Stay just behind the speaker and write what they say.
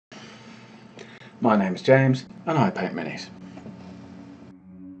My name's James and I paint minis.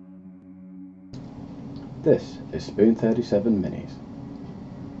 This is Spoon 37 Minis.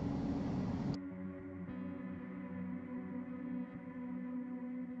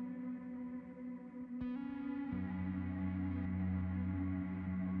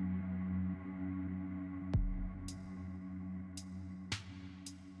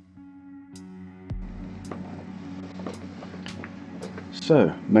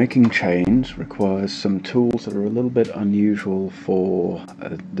 So, making chains requires some tools that are a little bit unusual for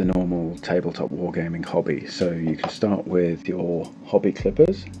the normal tabletop wargaming hobby. So you can start with your hobby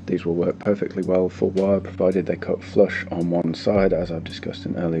clippers. These will work perfectly well for wire provided they cut flush on one side, as I've discussed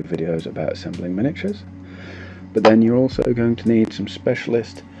in earlier videos about assembling miniatures. But then you're also going to need some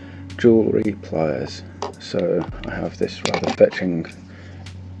specialist jewellery pliers. So I have this rather fetching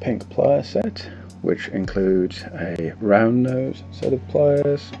pink plier set, which includes a round nose set of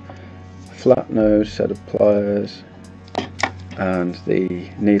pliers, a flat nose set of pliers, and the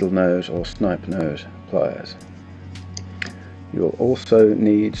needle nose or snipe nose pliers. You'll also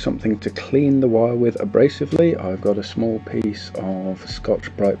need something to clean the wire with abrasively. I've got a small piece of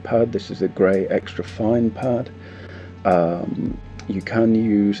Scotch-Brite pad. This is a grey extra fine pad. You can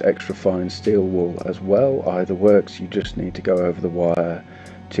use extra fine steel wool as well. Either works. You just need to go over the wire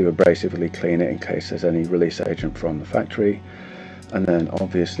to abrasively clean it in case there's any release agent from the factory. And then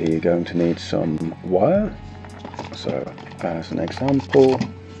obviously you're going to need some wire. So as an example,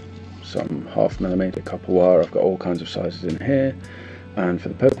 some 1/2mm copper wire. I've got all kinds of sizes in here, and for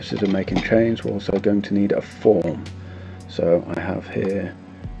the purposes of making chains we're also going to need a form. So I have here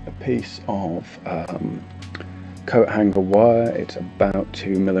a piece of coat hanger wire. It's about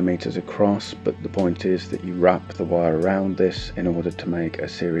 2mm across, but the point is that you wrap the wire around this in order to make a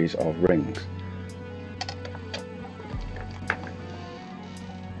series of rings.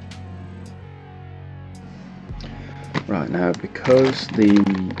 Right, now because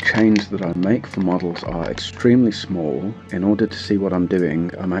the chains that I make for models are extremely small, in order to see what I'm doing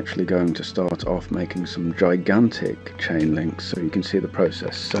I'm actually going to start off making some gigantic chain links so you can see the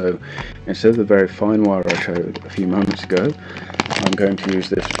process. So instead of the very fine wire I showed a few moments ago, I'm going to use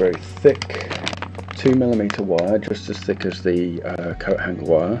this very thick 2mm wire, just as thick as the coat hanger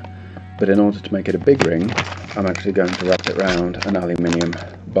wire, but in order to make it a big ring I'm actually going to wrap it around an aluminium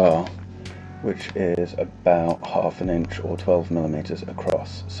bar, which is about 1/2 inch or 12mm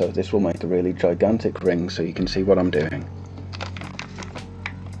across. So this will make a really gigantic ring so you can see what I'm doing.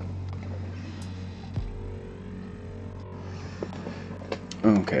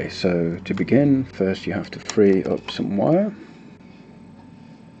 Okay, so to begin, first you have to free up some wire.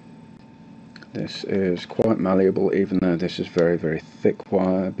 This is quite malleable, even though this is very thick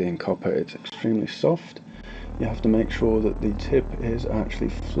wire. Being copper, it's extremely soft. You have to make sure that the tip is actually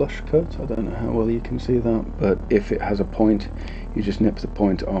flush cut. I don't know how well you can see that, but if it has a point, you just nip the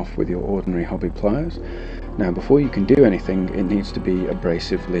point off with your ordinary hobby pliers. Now before you can do anything, it needs to be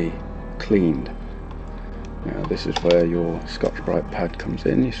abrasively cleaned. Now this is where your Scotch-Brite pad comes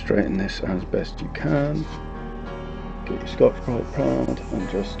in. You straighten this as best you can. Get your Scotch-Brite pad and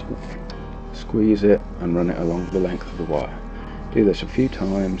just squeeze it and run it along the length of the wire. Do this a few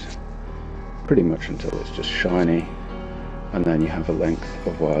times, pretty much until it's just shiny, and then you have a length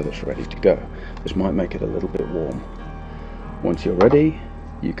of wire that's ready to go. This might make it a little bit warm. Once you're ready,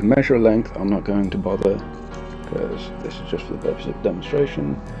 you can measure a length. I'm not going to bother because this is just for the purpose of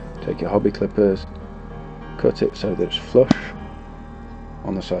demonstration. Take your hobby clippers, cut it so that it's flush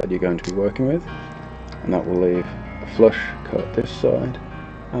on the side you're going to be working with, and that will leave a flush cut this side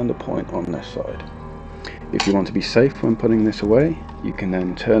and a point on this side. If you want to be safe when putting this away, you can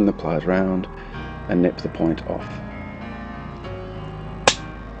then turn the pliers round and nip the point off.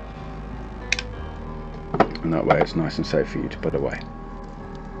 And that way it's nice and safe for you to put away.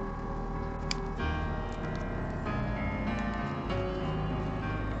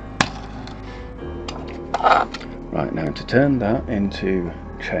 Right, now to turn that into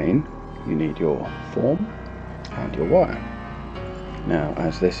chain, you need your form and your wire. Now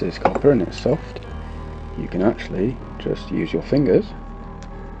as this is copper and it's soft, you can actually just use your fingers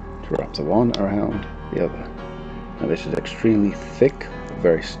to wrap the one around the other. Now this is extremely thick,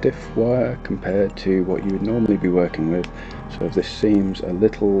 very stiff wire compared to what you would normally be working with, so if this seems a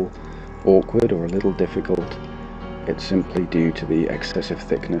little awkward or a little difficult, it's simply due to the excessive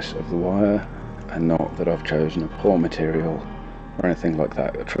thickness of the wire and not that I've chosen a poor material or anything like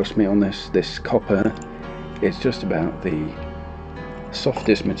that. Trust me on this, this copper is just about the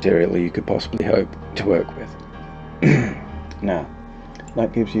softest material you could possibly hope to work with. Now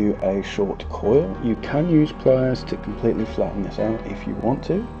that gives you a short coil. You can use pliers to completely flatten this out if you want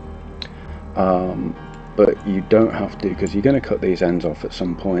to, But you don't have to, because you're going to cut these ends off at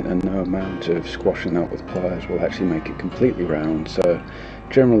some point, and no amount of squashing that with pliers will actually make it completely round, so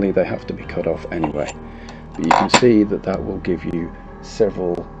generally they have to be cut off anyway. But you can see that that will give you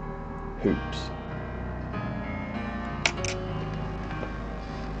several hoops.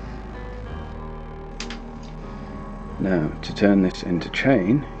 Now, to turn this into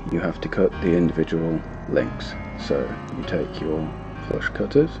chain, you have to cut the individual links. So you take your flush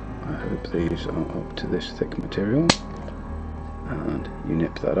cutters, I hope these are up to this thick material, and you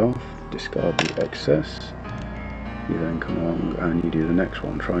nip that off, discard the excess. You then come along and you do the next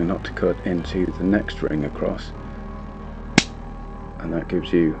one, trying not to cut into the next ring across, and that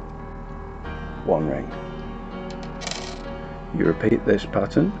gives you one ring. You repeat this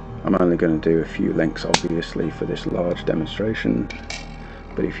pattern. I'm only going to do a few links obviously for this large demonstration,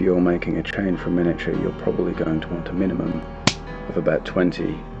 but if you're making a chain for miniature, you're probably going to want a minimum of about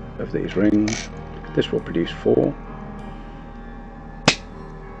 20 of these rings. This will produce 4,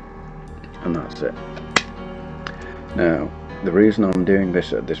 and that's it. Now, the reason I'm doing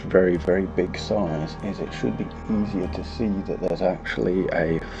this at this very big size is it should be easier to see that there's actually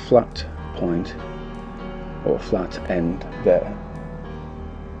a flat point or flat end there,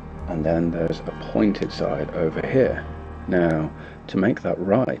 and then there's a pointed side over here. Now, to make that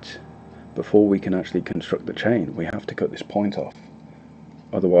right, before we can actually construct the chain, we have to cut this point off.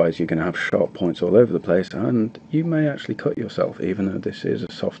 Otherwise you're going to have sharp points all over the place, and you may actually cut yourself, even though this is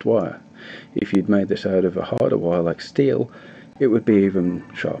a soft wire. If you'd made this out of a harder wire like steel, it would be even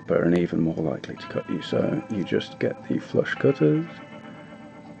sharper and even more likely to cut you. So you just get the flush cutters,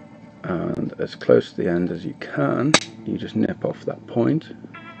 and as close to the end as you can, you just nip off that point,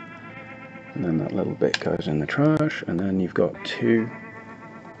 and then that little bit goes in the trash, and then you've got 2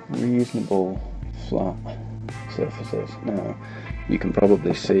 reasonable flat surfaces. Now, you can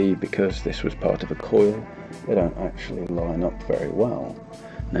probably see, because this was part of a coil, they don't actually line up very well.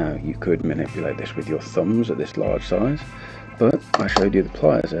 Now, you could manipulate this with your thumbs at this large size, but I showed you the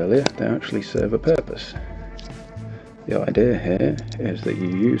pliers earlier. They actually serve a purpose. The idea here is that you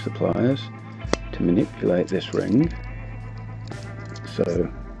use the pliers to manipulate this ring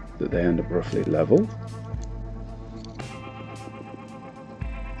so that they end up roughly level,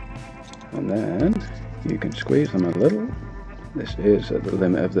 and then you can squeeze them a little. This is at the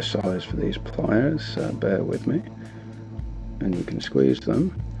limit of the size for these pliers, so bear with me, and you can squeeze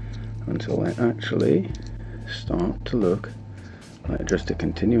them until they actually start to look like just a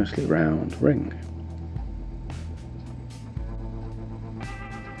continuously round ring.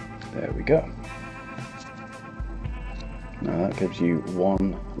 There we go. Now that gives you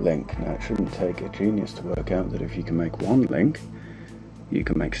one link. Now it shouldn't take a genius to work out that if you can make one link, you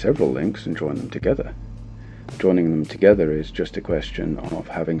can make several links and join them together. Joining them together is just a question of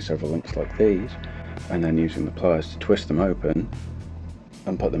having several links like these, and then using the pliers to twist them open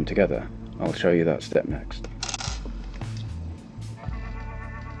and put them together. I'll show you that step next.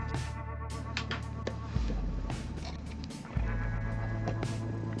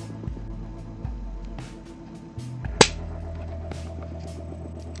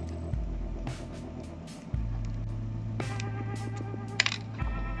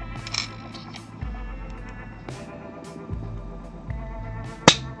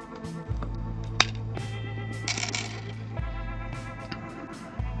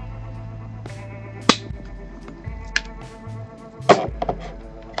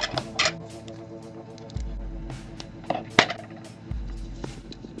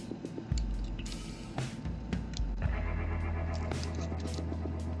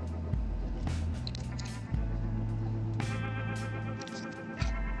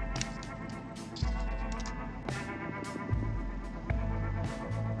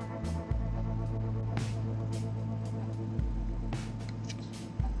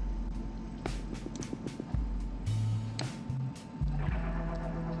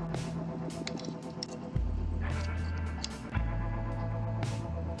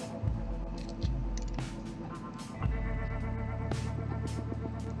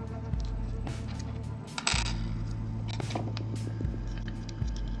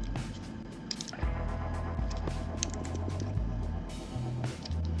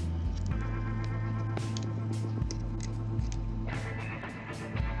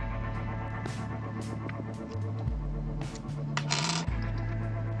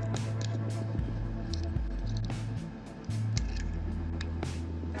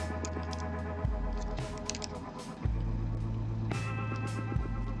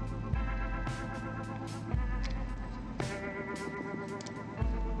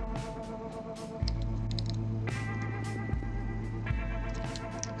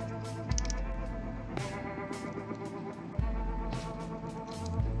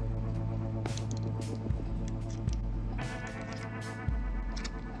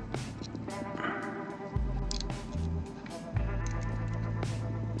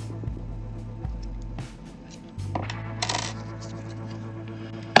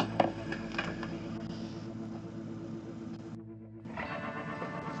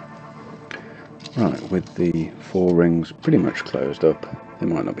 Right, with the 4 rings pretty much closed up, they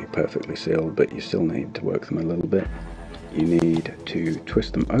might not be perfectly sealed, but you still need to work them a little bit. You need to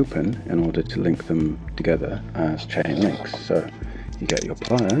twist them open in order to link them together as chain links. So you get your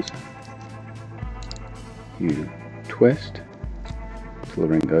pliers, you twist till the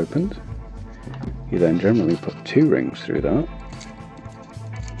ring opens, you then generally put 2 rings through that,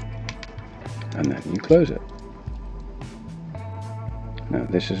 and then you close it. Now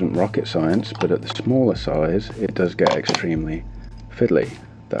this isn't rocket science, but at the smaller size it does get extremely fiddly.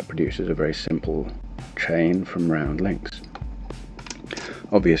 That produces a very simple chain from round links.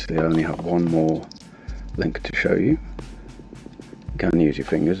 Obviously I only have one more link to show you. You can use your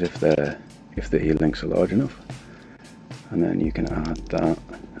fingers if the links are large enough, and then you can add that,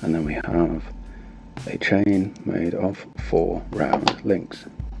 and then we have a chain made of 4 round links.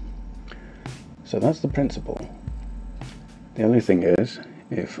 So that's the principle. The only thing is,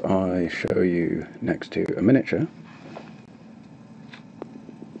 if I show you next to a miniature,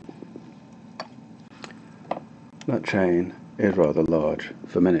 that chain is rather large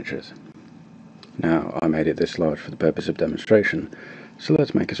for miniatures. Now I made it this large for the purpose of demonstration, so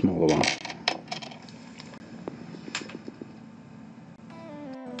let's make a smaller one.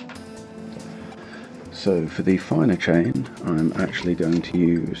 So for the finer chain, I'm actually going to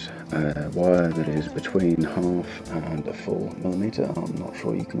use a wire that is between half and a full millimetre. I'm not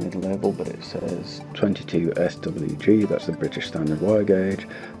sure you can read the label, but it says 22 SWG, that's the British Standard Wire Gauge,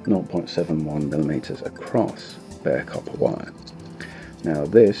 0.71 millimetres across, bare copper wire. Now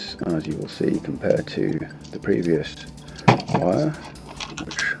this, as you will see, compared to the previous wire,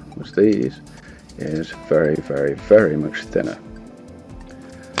 which was these, is very, very, very much thinner.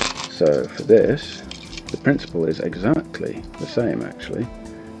 So for this, the principle is exactly the same actually.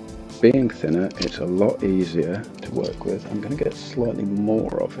 Being thinner, it's a lot easier to work with. I'm going to get slightly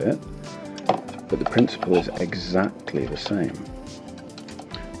more of it, but the principle is exactly the same.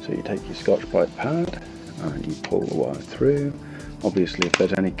 So you take your Scotch-Brite pad and you pull the wire through. Obviously if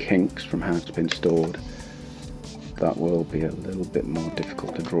there's any kinks from how it's been stored, that will be a little bit more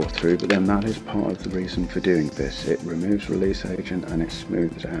difficult to draw through, but then that is part of the reason for doing this. It removes release agent and it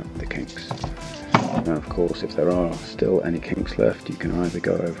smooths out the kinks. Now of course if there are still any kinks left, you can either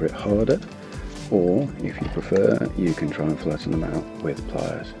go over it harder, or if you prefer, you can try and flatten them out with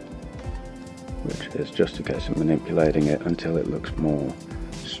pliers, which is just a case of manipulating it until it looks more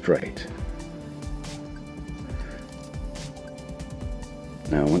straight.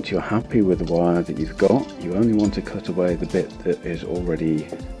 Now once you're happy with the wire that you've got, you only want to cut away the bit that is already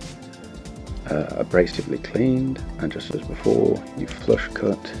abrasively cleaned, and just as before, you flush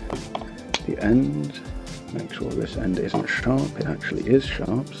cut the end. Make sure this end isn't sharp. It actually is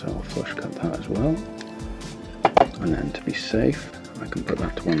sharp, so I'll flush cut that as well. And then to be safe, I can put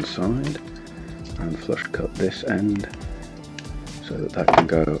that to one side and flush cut this end so that that can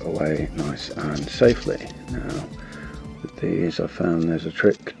go away nice and safely. Now with these I found there's a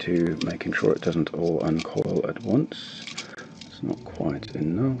trick to making sure it doesn't all uncoil at once. It's not quite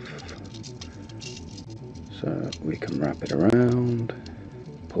enough, so we can wrap it around,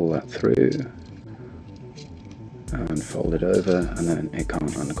 pull that through and fold it over, and then it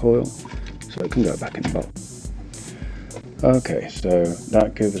can't uncoil, so it can go back in the box. Okay, so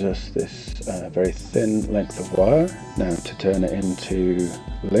that gives us this very thin length of wire. Now to turn it into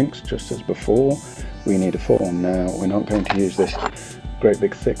links, just as before, we need a form. Now we're not going to use this great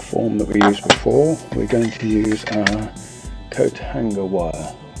big thick form that we used before. We're going to use our coat hanger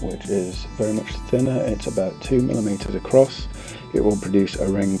wire, which is very much thinner. It's about 2 millimeters across. It will produce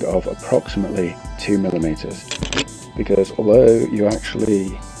a ring of approximately 2 millimeters, because although you actually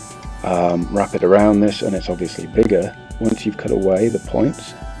wrap it around this and it's obviously bigger, once you've cut away the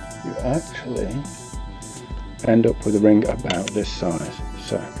points, you actually end up with a ring about this size.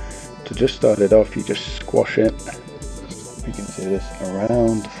 So to just start it off, you just squash it, you can see this,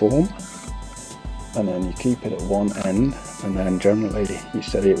 around the form, and then you keep it at one end, and then generally you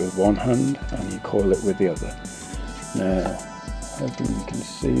steady it with one hand and you coil it with the other. Now hoping you can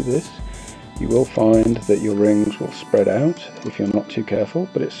see this, you will find that your rings will spread out if you're not too careful,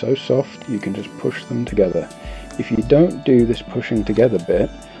 but it's so soft you can just push them together. If you don't do this pushing together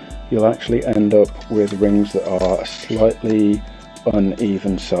bit, you'll actually end up with rings that are a slightly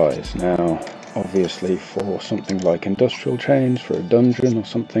uneven size. Now obviously for something like industrial chains, for a dungeon or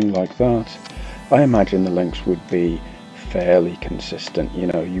something like that, I imagine the links would be fairly consistent. You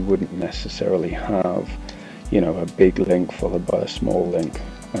know, you wouldn't necessarily have, you know, a big link followed by a small link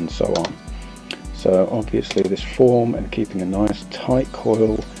and so on. So obviously this form and keeping a nice tight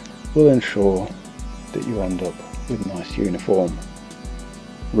coil will ensure that you end up with nice uniform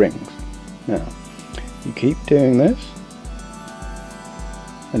rings. Now you keep doing this,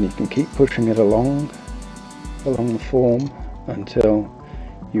 and you can keep pushing it along the form until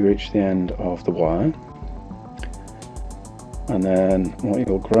you reach the end of the wire. And then what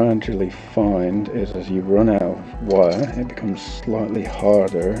you'll gradually find is as you run out of wire, it becomes slightly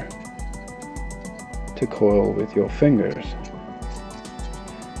harder to coil with your fingers.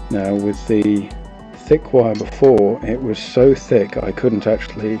 Now with the thick wire before, it was so thick I couldn't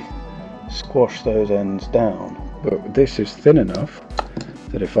actually squash those ends down, but this is thin enough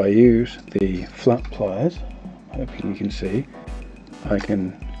that if I use the flat pliers, hoping you can see, I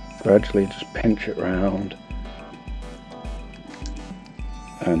can gradually just pinch it round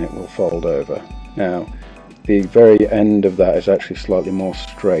and it will fold over. Now the very end of that is actually slightly more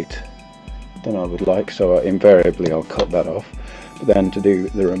straight than I would like, so invariably I'll cut that off. But then to do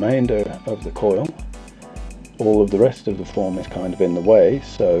the remainder of the coil, all of the rest of the form is kind of in the way,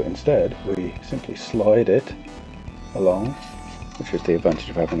 so instead we simply slide it along, which is the advantage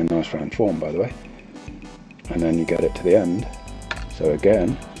of having a nice round form, by the way, and then you get it to the end. So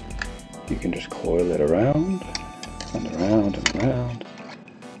again, you can just coil it around and around and around,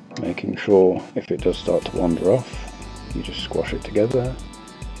 making sure if it does start to wander off, you just squash it together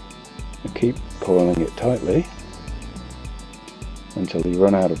and keep coiling it tightly until you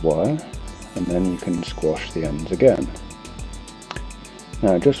run out of wire, and then you can squash the ends again.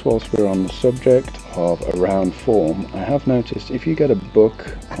 Now, just whilst we're on the subject of a round form, I have noticed if you get a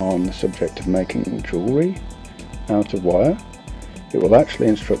book on the subject of making jewellery out of wire, it will actually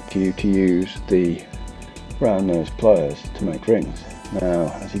instruct you to use the round nose pliers to make rings.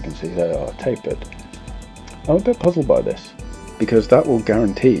 Now, as you can see, they are tapered. I'm a bit puzzled by this, because that will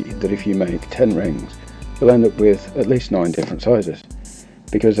guarantee that if you make 10 rings, you'll end up with at least 9 different sizes,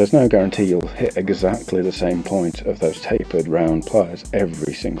 because there's no guarantee you'll hit exactly the same point of those tapered round pliers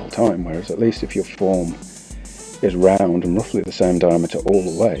every single time, whereas at least if your form is round and roughly the same diameter all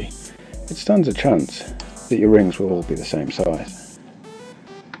the way, it stands a chance that your rings will all be the same size.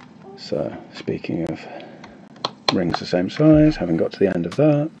 So, speaking of rings the same size, having got to the end of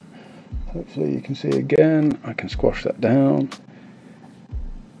that, hopefully you can see again, I can squash that down,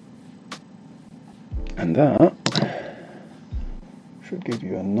 and that should give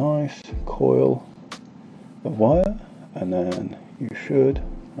you a nice coil of wire. And then you should,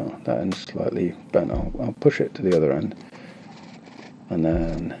 oh, that end's slightly bent, I'll push it to the other end, and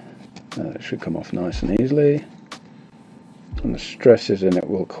then it should come off nice and easily, and the stresses in it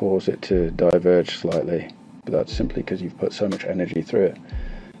will cause it to diverge slightly, but that's simply because you've put so much energy through it.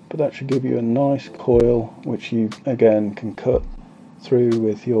 But that should give you a nice coil which you again can cut through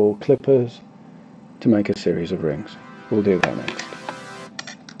with your clippers to make a series of rings. We'll do that next.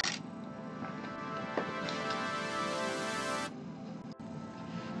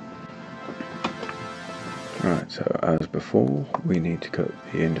 Right, so as before, we need to cut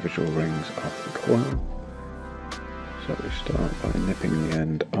the individual rings off the coil. So we start by nipping the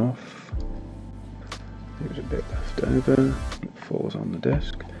end off. There's a bit left over, it falls on the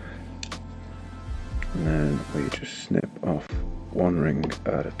disc. And then we just snip off one ring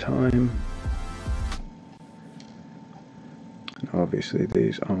at a time. And obviously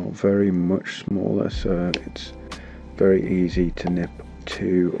these are very much smaller, so it's very easy to nip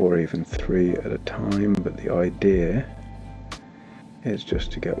 2 or even 3 at a time, but the idea is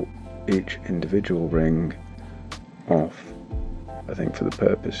just to get each individual ring off. I think for the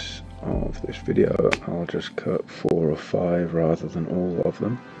purpose of this video I'll just cut 4 or 5 rather than all of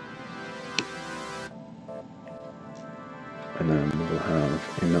them, and then we'll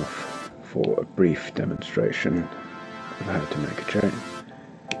have enough for a brief demonstration of how to make a chain.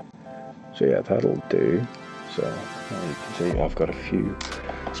 So yeah, that'll do. So you can see I've got a few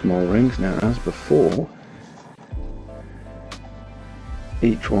small rings. Now, as before,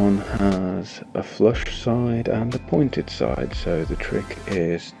 each one has a flush side and a pointed side, so the trick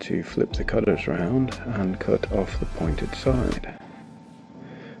is to flip the cutters round and cut off the pointed side.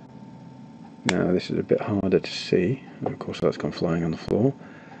 Now this is a bit harder to see, and of course that's gone flying on the floor,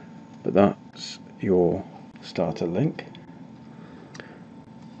 but that's your starter link.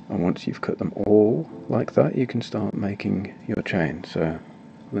 And once you've cut them all like that, you can start making your chain. So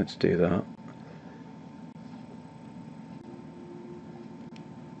let's do that.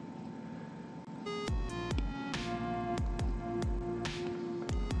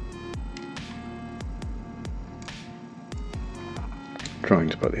 Trying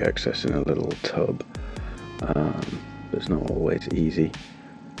to put the excess in a little tub, but it's not always easy.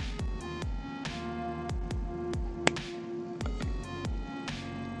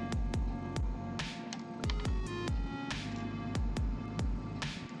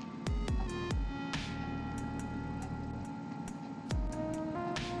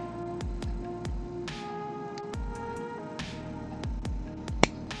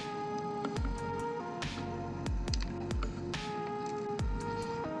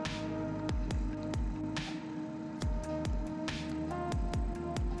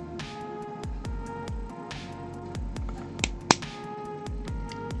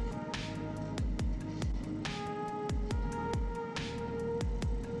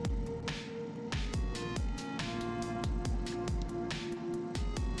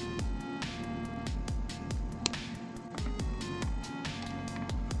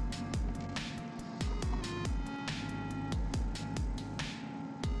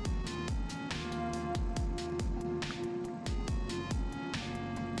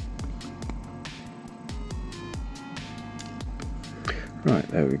 Right,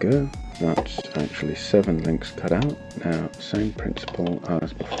 there we go. That's actually 7 links cut out. Now, same principle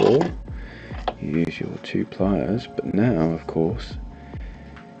as before. You use your 2 pliers, but now, of course,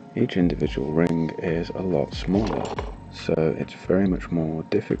 each individual ring is a lot smaller, so it's very much more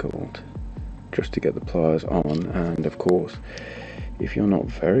difficult just to get the pliers on, and of course, if you're not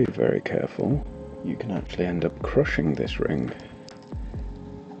very careful, you can actually end up crushing this ring.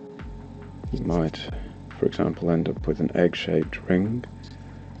 You might, for example, end up with an egg-shaped ring.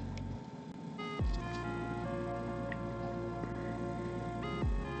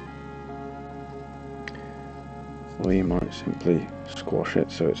 Or you might simply squash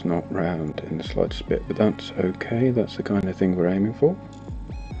it so it's not round in the slightest bit, but that's okay, that's the kind of thing we're aiming for.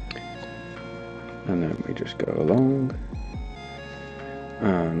 And then we just go along,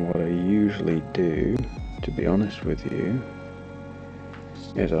 and what I usually do, to be honest with you,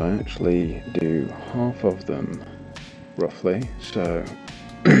 is I actually do half of them roughly, so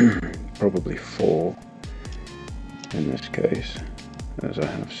probably 4 in this case, as I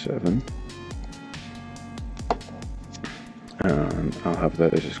have 7. And I'll have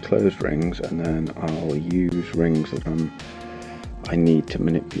those as closed rings, and then I'll use rings that I need to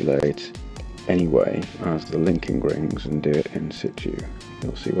manipulate anyway as the linking rings and do it in situ.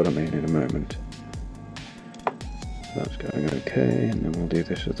 You'll see what I mean in a moment. That's going okay, and then we'll do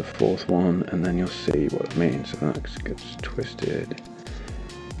this as the 4th one, and then you'll see what I mean. So that gets twisted,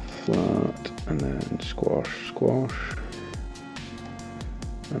 flat, and then squash, squash,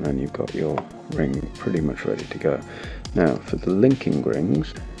 and then you've got your ring pretty much ready to go. Now for the linking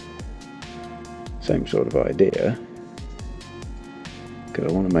rings, same sort of idea, because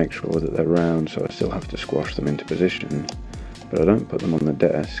I want to make sure that they're round, so I still have to squash them into position, but I don't put them on the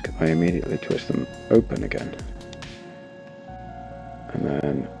desk, I immediately twist them open again. And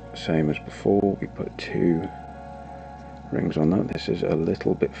then same as before, we put 2 rings on that. This is a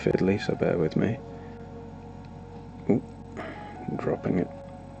little bit fiddly, so bear with me. Ooh, dropping it.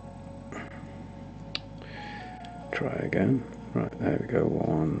 Try again. Right, there we go.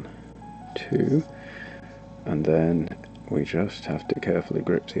 1, 2, and then we just have to carefully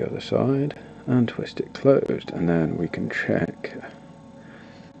grip the other side and twist it closed, and then we can check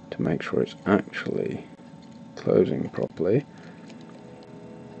to make sure it's actually closing properly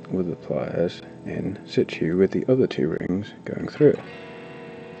with the pliers in situ with the other 2 rings going through it.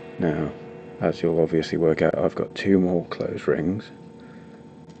 Now, as you'll obviously work out, I've got 2 more closed rings,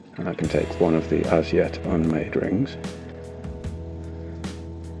 and I can take one of the as yet unmade rings,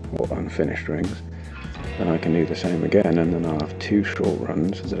 or unfinished rings, and I can do the same again, and then I'll have 2 short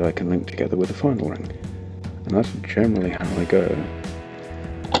runs that I can link together with the final ring. And that's generally how I go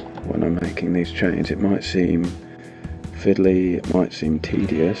when I'm making these chains. It might seem fiddly, it might seem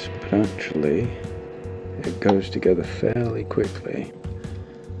tedious, but actually it goes together fairly quickly.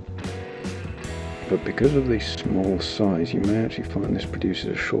 But because of the small size, you may actually find this produces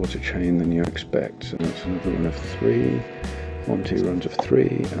a shorter chain than you expect. So that's another run of 3, 1, 2 runs of 3,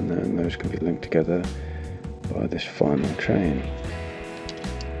 and then those can be linked together by this final chain.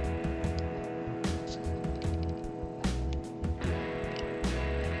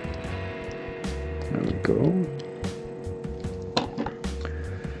 There we go.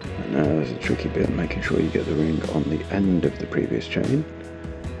 And now there's a tricky bit, making sure you get the ring on the end of the previous chain.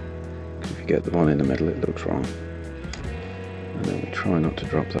 If you get the one in the middle, it looks wrong. And then we try not to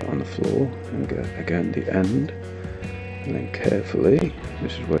drop that on the floor, and get again the end. And then carefully,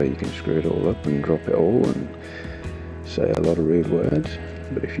 this is where you can screw it all up and drop it all and say a lot of rude words,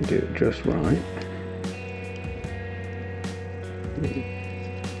 but if you do it just right,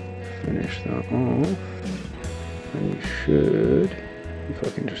 finish that off, and you should, if I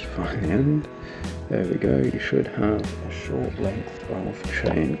can just find the end, there we go, you should have a short length of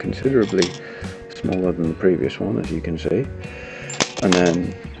chain, considerably smaller than the previous one, as you can see. And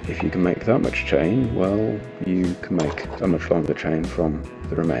then if you can make that much chain, well, you can make a much longer chain from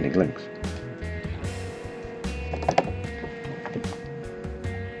the remaining links.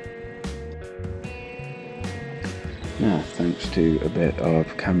 Now, thanks to a bit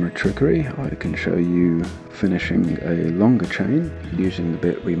of camera trickery, I can show you finishing a longer chain using the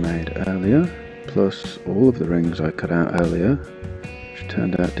bit we made earlier, plus all of the rings I cut out earlier, which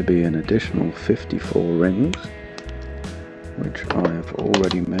turned out to be an additional 54 rings, which I have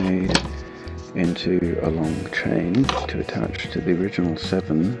already made into a long chain to attach to the original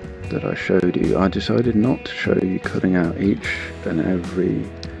 7 that I showed you. I decided not to show you cutting out each and every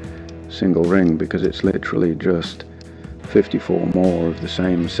single ring because it's literally just 54 more of the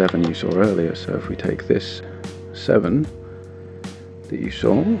same 7 you saw earlier. So if we take this 7 that you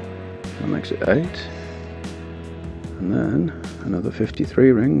saw, that makes it 8, And then another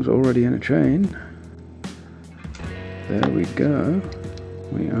 53 rings already in a chain. There we go.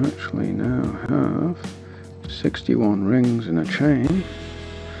 We actually now have 61 rings in a chain.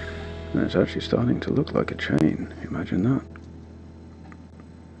 And it's actually starting to look like a chain. Imagine that.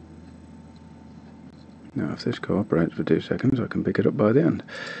 Now if this cooperates for 2 seconds, I can pick it up by the end.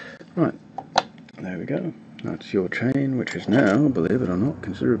 Right, there we go. That's your chain, which is now, believe it or not,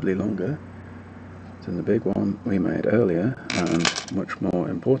 considerably longer than the big one we made earlier, and much more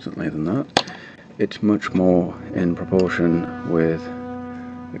importantly than that, it's much more in proportion with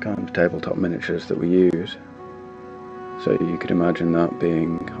the kind of tabletop miniatures that we use. So you could imagine that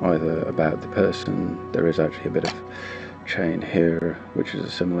being either about the person. There is actually a bit of chain here which is a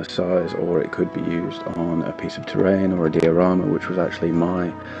similar size, or it could be used on a piece of terrain or a diorama, which was actually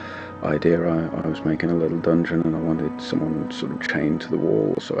my idea. I was making a little dungeon and I wanted someone sort of chained to the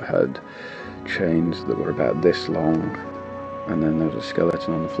wall, so I had chains that were about this long, and then there was a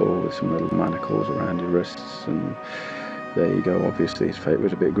skeleton on the floor with some little manacles around your wrists, and there you go. Obviously his fate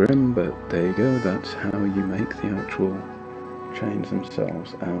was a bit grim, but there you go. That's how you make the actual chains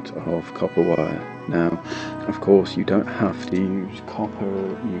themselves out of copper wire. Now, of course, you don't have to use copper.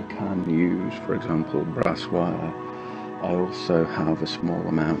 You can use, for example, brass wire. I also have a small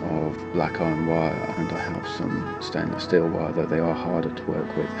amount of black iron wire, and I have some stainless steel wire, though they are harder to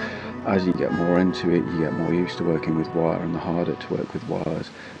work with. As you get more into it, you get more used to working with wire, and the harder to work with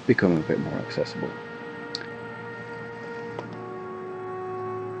wires become a bit more accessible.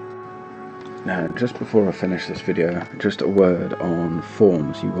 Now, just before I finish this video, just a word on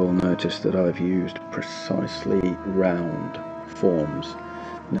forms. You will notice that I've used precisely round forms.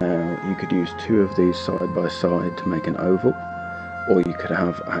 Now, you could use 2 of these side by side to make an oval, or you could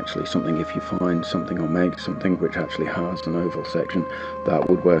have actually something, if you find something or make something which actually has an oval section, that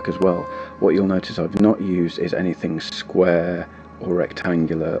would work as well. What you'll notice I've not used is anything square or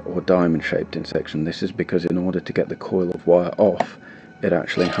rectangular or diamond shaped in section. This is because in order to get the coil of wire off, it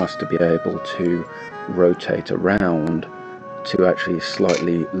actually has to be able to rotate around to actually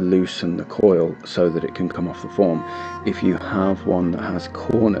slightly loosen the coil so that it can come off the form. If you have one that has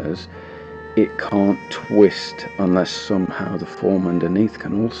corners, it can't twist unless somehow the form underneath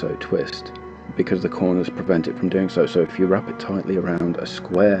can also twist, because the corners prevent it from doing so. So if you wrap it tightly around a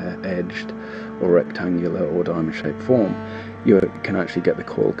square-edged or rectangular or diamond-shaped form, you can actually get the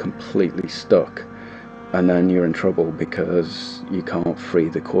coil completely stuck. And then you're in trouble because you can't free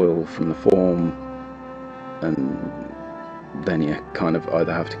the coil from the form, and then you kind of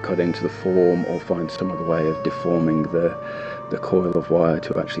either have to cut into the form or find some other way of deforming the coil of wire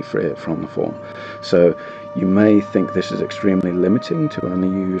to actually free it from the form. So you may think this is extremely limiting to only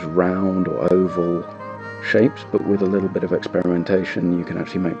use round or oval shapes, but with a little bit of experimentation you can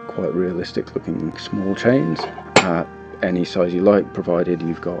actually make quite realistic looking small chains at any size you like, provided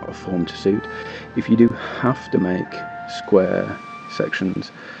you've got a form to suit. If you do have to make square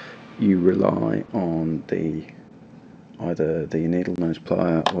sections, you rely on either the needle nose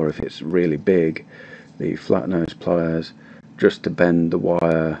plier, or if it's really big, the flat nose pliers, just to bend the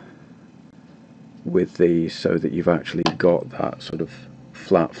wire with these so that you've actually got that sort of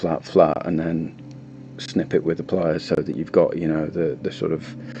flat, and then snip it with the pliers so that you've got, you know, the sort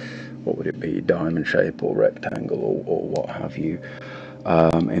of, what would it be, diamond shape or rectangle or what have you,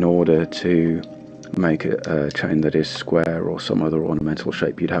 in order to make a chain that is square or some other ornamental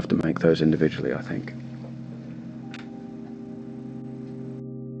shape. You'd have to make those individually, I think.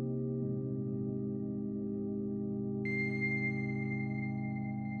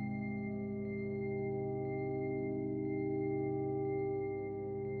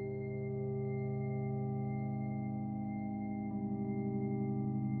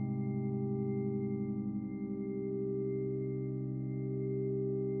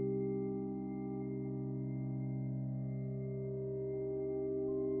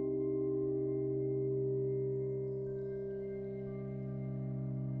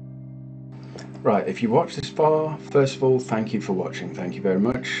 Right, if you watched this far, first of all, thank you for watching. Thank you very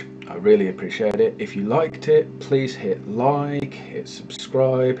much. I really appreciate it. If you liked it, please hit like, hit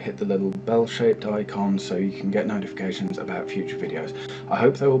subscribe, hit the little bell-shaped icon so you can get notifications about future videos. I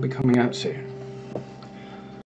hope they will be coming out soon.